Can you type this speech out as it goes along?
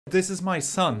This is my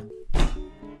son.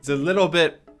 He's a little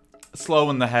bit slow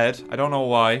in the head. I don't know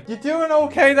why. You doing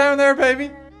okay down there,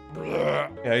 baby?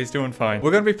 Yeah, he's doing fine.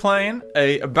 We're gonna be playing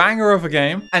a banger of a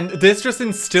game, and this just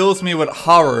instills me with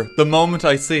horror the moment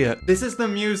I see it. This is the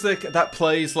music that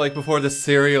plays like before the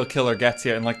serial killer gets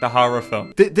you in like the horror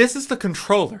film. This is the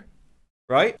controller,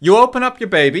 right? You open up your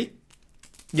baby,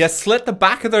 you slit the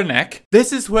back of their neck.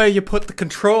 This is where you put the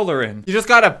controller in. You just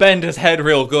gotta bend his head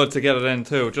real good to get it in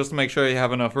too, just to make sure you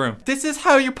have enough room. This is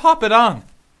how you pop it on.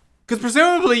 Because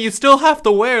presumably you still have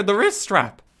to wear the wrist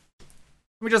strap.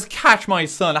 Let me just catch my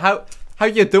son. How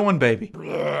you doing, baby?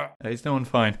 Yeah, he's doing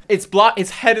fine. His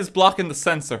head is blocking the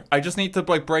sensor. I just need to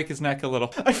like break his neck a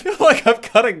little. I feel like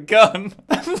I've got a gun.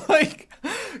 I'm like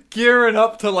gearing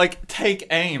up to like take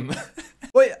aim.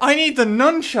 Wait, I need the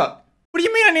nunchuck. What do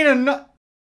you mean I need a nut?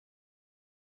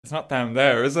 It's not down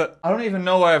there, is it? I don't even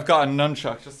know why I've got a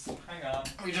nunchuck. Just hang on.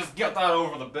 Let me just get that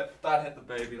over the bit. That hit the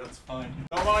baby, that's fine.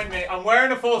 Don't mind me. I'm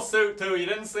wearing a full suit too. You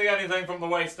didn't see anything from the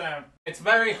waist down. It's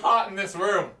very hot in this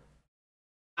room.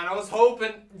 And I was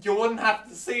hoping you wouldn't have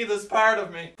to see this part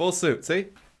of me. Full suit, see?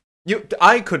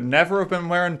 I could never have been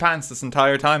wearing pants this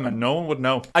entire time and no one would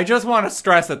know. I just want to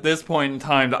stress at this point in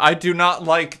time that I do not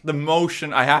like the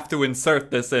motion I have to insert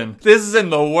this in. This is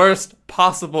in the worst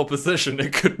possible position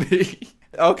it could be.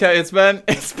 Okay, it's been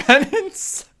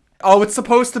oh, it's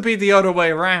supposed to be the other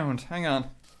way around. Hang on.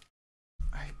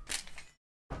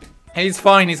 He's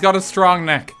fine. He's got a strong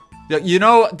neck. You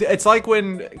know, it's like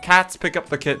when cats pick up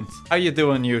the kittens. How you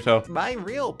doing, Yuto? My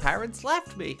real parents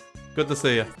left me. Good to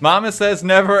see you. Mama says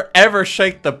never ever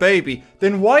shake the baby.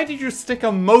 Then why did you stick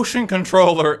a motion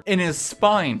controller in his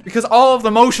spine? Because all of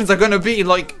the motions are gonna be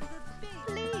like...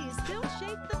 Please, don't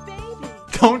shake the baby.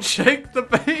 Don't shake the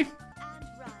baby.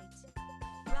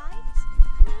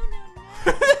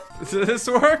 Does this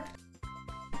work?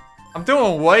 I'm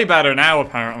doing way better now,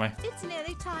 apparently. It's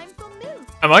nearly time for milk.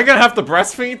 Am I gonna have to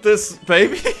breastfeed this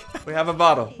baby? We have a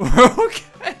bottle.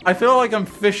 Okay. I feel like I'm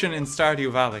fishing in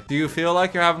Stardew Valley. Do you feel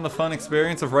like you're having the fun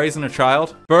experience of raising a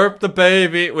child? Burp the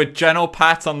baby with gentle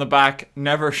pats on the back.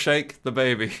 Never shake the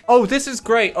baby. Oh, this is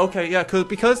great. Okay, yeah,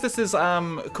 because this is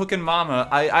Cooking Mama,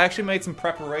 I actually made some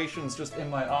preparations just in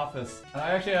my office. And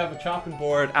I actually have a chopping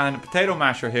board and a potato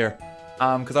masher here.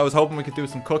 Because I was hoping we could do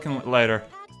some cooking later.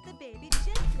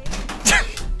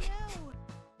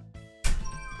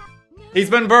 He's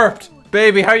been burped.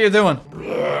 Baby, how you doing?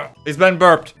 He's been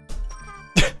burped.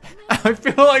 I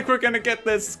feel like we're gonna get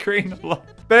this screen a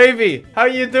lot. Baby, how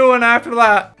you doing after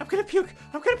that? I'm gonna puke.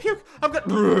 I'm gonna puke. I'm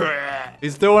gonna...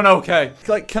 He's doing okay.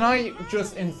 Like, can I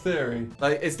just, in theory,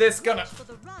 like, is this gonna...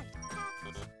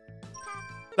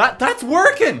 That's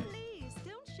working.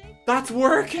 That's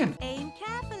working.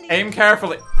 Aim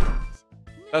carefully.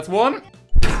 That's one.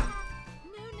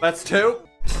 That's two.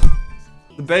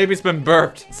 The baby's been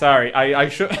burped. Sorry, I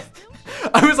should...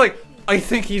 I was like, I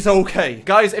think he's okay.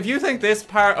 Guys, if you think this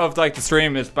part of like the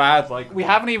stream is bad, like we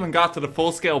haven't even got to the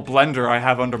full-scale blender I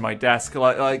have under my desk.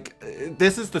 Like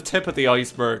this is the tip of the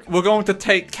iceberg. We're going to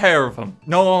take care of him.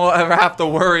 No one will ever have to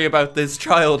worry about this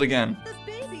child again.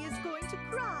 The baby is going to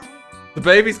cry. The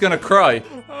baby's gonna cry.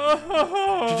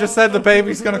 She just said the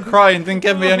baby's gonna cry and didn't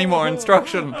give me any more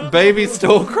instruction. The baby's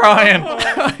still crying.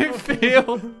 I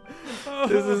feel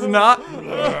this is not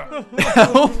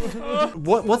help.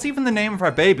 What's even the name of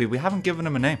our baby? We haven't given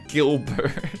him a name.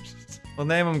 Gilbert. We'll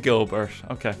name him Gilbert.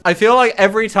 Okay. I feel like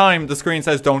every time the screen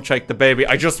says don't shake the baby,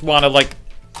 I just want to like...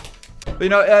 You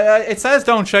know, it says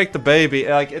don't shake the baby.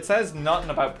 Like, it says nothing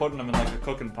about putting him in like a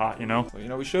cooking pot, you know? So, you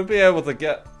know, we should be able to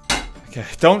get... Okay,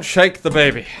 don't shake the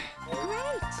baby.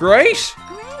 Great.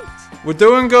 We're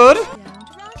doing good.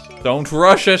 Don't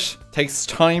rush it. Takes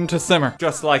time to simmer.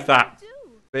 Just like that.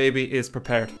 Baby is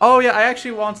prepared. Oh yeah, I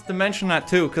actually wanted to mention that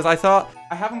too, because I thought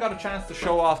I haven't got a chance to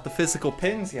show off the physical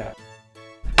pins yet.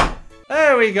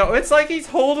 There we go. It's like he's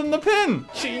holding the pin.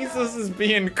 Jesus is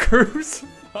being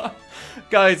crucified.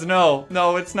 Guys, no,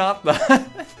 it's not that.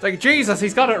 It's like, Jesus,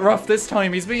 he's got it rough this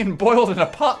time. He's being boiled in a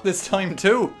pot this time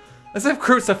too. As if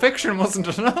crucifixion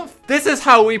wasn't enough. This is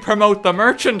how we promote the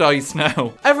merchandise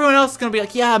now. Everyone else is gonna be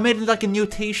like, yeah, I made like a new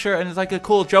t-shirt and it's like a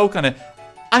cool joke on it.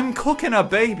 I'm cooking a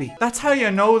baby. That's how you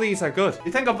know these are good.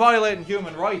 You think I'm violating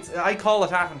human rights? I call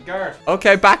it avant-garde.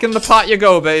 Okay, back in the pot you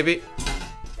go, baby.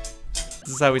 This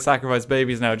is how we sacrifice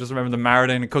babies now. Just remember to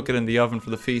marinate and cook it in the oven for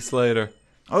the feast later.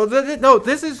 Oh, no,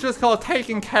 this is just called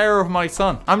taking care of my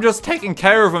son. I'm just taking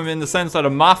care of him in the sense that a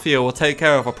mafia will take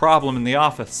care of a problem in the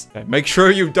office. Okay, make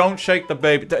sure you don't shake the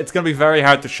baby. It's gonna be very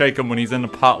hard to shake him when he's in a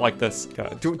pot like this.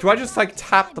 Okay, do I just like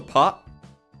tap the pot?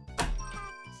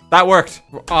 That worked.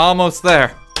 We're almost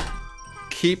there.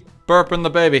 Keep burping the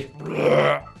baby.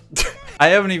 I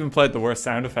haven't even played the worst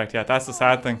sound effect yet. That's the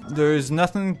sad thing. There's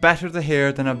nothing better to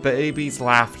hear than a baby's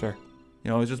laughter. You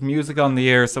know, it's just music on the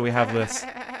ear, so we have this.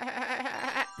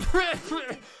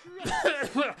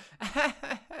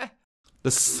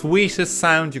 The sweetest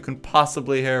sound you can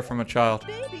possibly hear from a child.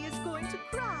 Baby is going to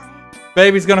cry.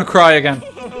 Baby's gonna cry again.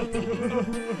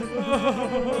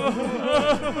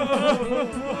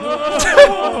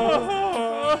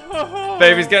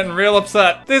 Baby's getting real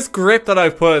upset. This grip that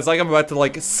I've put is like I'm about to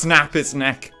like snap his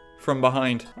neck from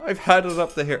behind. I've had it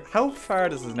up to here. How far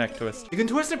does his neck twist? You can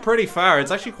twist it pretty far.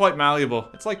 It's actually quite malleable.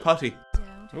 It's like putty.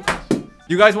 Oops.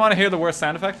 You guys want to hear the worst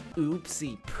sound effect?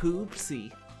 Oopsie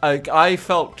poopsie. I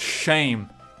felt shame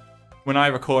when I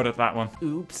recorded that one.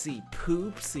 Oopsie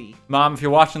poopsie. Mom, if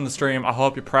you're watching the stream, I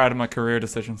hope you're proud of my career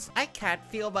decisions. I can't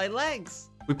feel my legs.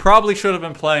 We probably should have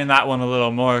been playing that one a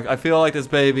little more. I feel like this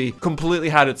baby completely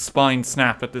had its spine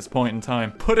snapped at this point in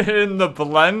time. Put it in the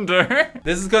blender.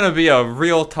 This is gonna be a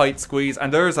real tight squeeze,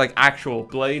 and there's like actual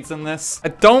blades in this. I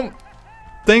don't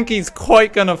think he's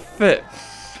quite gonna fit.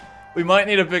 We might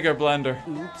need a bigger blender.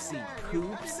 Oopsie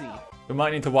poopsie. We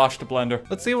might need to wash the blender.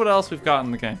 Let's see what else we've got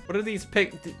in the game. What are these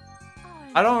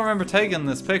I don't remember taking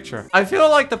this picture. I feel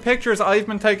like the pictures I've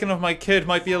been taking of my kid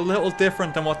might be a little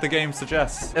different than what the game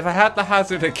suggests. If I had to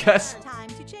hazard a guess. Time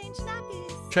to change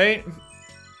nappies.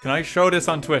 Can I show this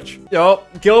on Twitch? Yo,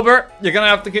 Gilbert, you're gonna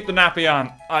have to keep the nappy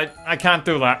on. I can't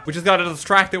do that. We just gotta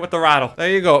distract it with the rattle. There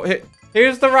you go.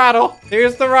 Here's the rattle.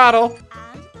 Here's the rattle. And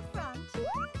the front.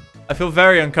 I feel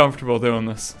very uncomfortable doing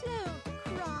this.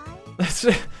 Don't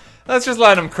cry. Let's just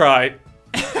let him cry.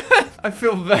 I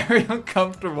feel very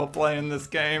uncomfortable playing this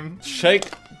game. Shake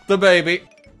the baby.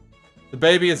 The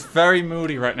baby is very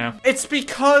moody right now. It's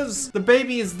because the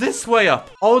baby is this way up.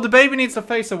 Oh, the baby needs to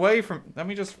face away from... Let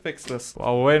me just fix this.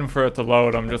 While we're waiting for it to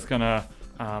load, I'm just gonna...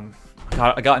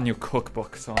 I got a new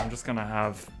cookbook, so I'm just gonna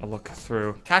have a look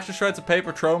through. Catch the shreds of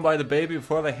paper thrown by the baby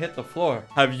before they hit the floor.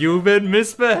 Have you been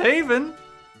misbehaving?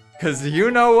 Because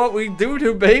you know what we do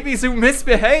to babies who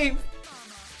misbehave.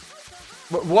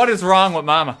 What is wrong with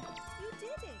Mama?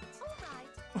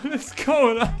 What is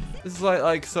going on? This is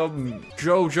like some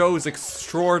JoJo's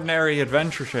Extraordinary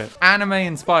Adventure shit. Anime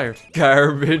inspired.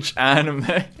 Garbage anime.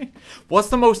 What's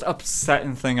the most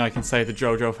upsetting thing I can say to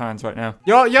JoJo fans right now?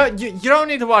 You don't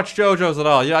need to watch JoJo's at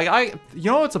all.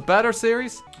 You know what's a better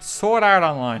series? Sword Art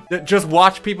Online. Just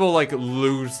watch people like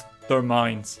lose their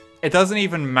minds. It doesn't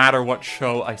even matter what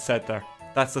show I said there.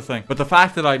 That's the thing. But the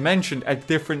fact that I mentioned a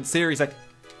different series, like,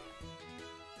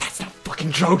 that's not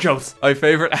fucking JoJo's. My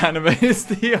favorite anime is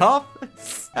The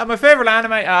Office. My favorite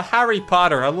anime, Harry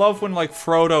Potter. I love when like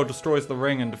Frodo destroys the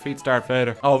ring and defeats Darth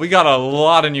Vader. Oh, we got a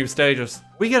lot of new stages.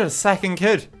 We get a second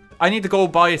kid. I need to go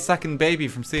buy a second baby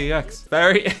from CEX.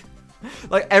 Very,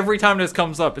 like every time this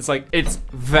comes up, it's like, it's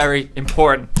very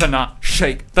important to not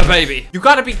shake the baby. You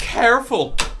gotta be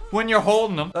careful when you're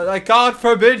holding him. Like, God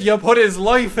forbid you put his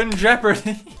life in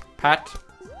jeopardy. Pat.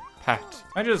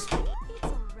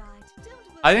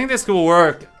 I think this will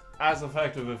work as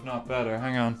effective, if not better.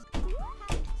 Hang on.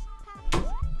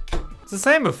 It's the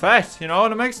same effect, you know,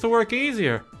 and it makes the work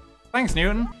easier. Thanks,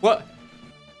 Newton. What?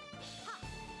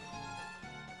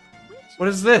 What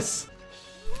is this?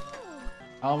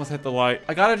 I almost hit the light.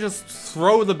 I gotta just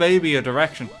throw the baby a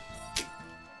direction.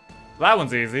 That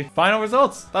one's easy. Final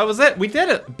results. That was it. We did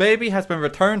it. Baby has been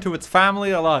returned to its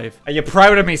family alive. Are you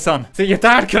proud of me, son? See, your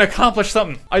dad can accomplish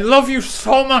something. I love you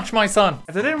so much, my son.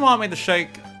 If they didn't want me to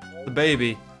shake the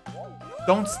baby,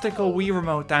 don't stick a Wii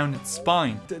Remote down its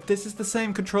spine. This is the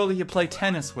same controller you play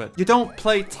tennis with. You don't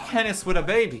play tennis with a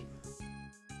baby.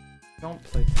 Don't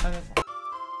play tennis.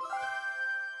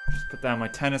 Just put down my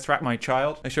tennis racket, my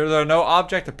child. Make sure there are no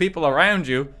object or people around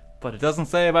you, but it doesn't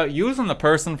say about using the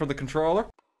person for the controller.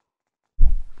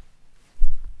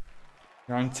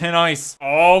 You're on thin ice.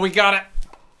 Oh, we got it.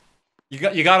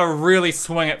 You gotta really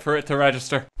swing it for it to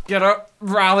register. Get up,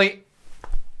 rally.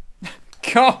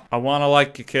 Go. I wanna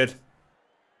like you, kid.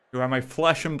 You are my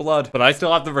flesh and blood, but I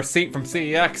still have the receipt from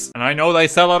CEX, and I know they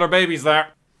sell other babies there.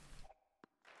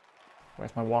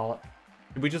 Where's my wallet?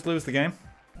 Did we just lose the game?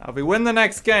 If we win the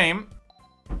next game,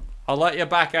 I'll let you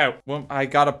back out. Well, I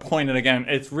gotta point it again.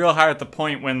 It's real hard to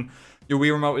point when your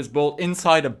Wii Remote is both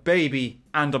inside a baby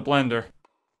and a blender.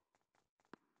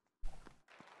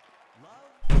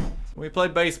 We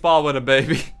played baseball with a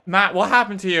baby. Matt, what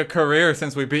happened to your career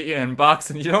since we beat you in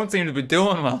boxing? You don't seem to be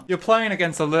doing well. You're playing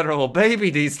against a literal baby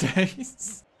these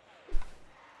days.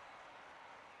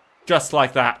 Just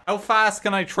like that. How fast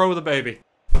can I throw the baby?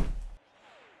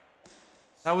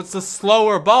 That was the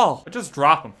slower ball. I just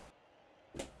drop him.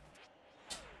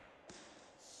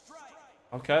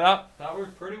 Okay, that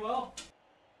worked pretty well.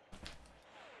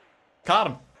 Caught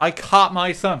him. I caught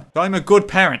my son. I'm a good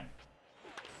parent.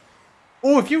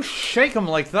 Oh, if you shake him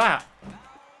like that.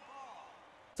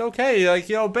 It's okay. Like,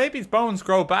 you know, babies' bones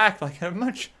grow back like at a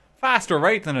much faster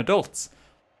rate than adults.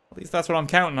 At least that's what I'm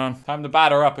counting on. Time to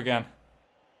batter up again.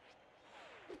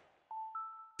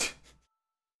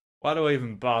 Why do I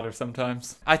even bother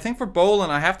sometimes? I think for bowling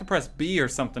I have to press B or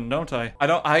something, don't I? I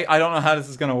don't know how this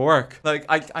is gonna work. Like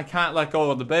I can't let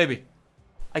go of the baby.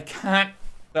 I can't.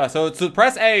 Yeah, so to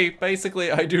press A,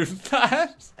 basically I do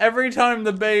that. Every time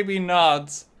the baby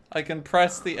nods, I can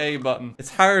press the A button.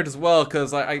 It's hard as well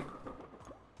because I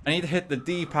need to hit the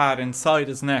D pad inside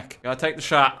his neck. Gotta take the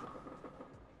shot.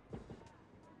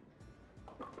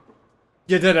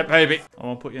 You did it, baby. I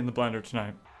won't put you in the blender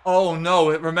tonight. Oh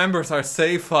no, it remembers our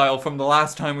save file from the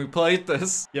last time we played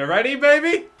this. You ready,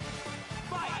 baby?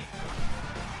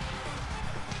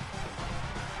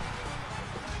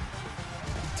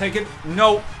 Take it.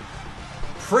 No.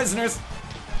 Prisoners.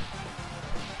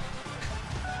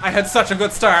 I had such a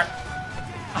good start.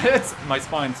 My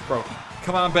spine's broken.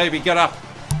 Come on, baby, get up.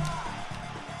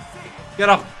 Get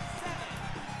up.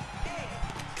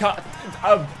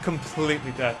 I'm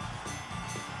completely dead.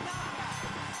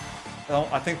 Oh,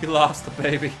 I think we lost the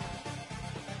baby.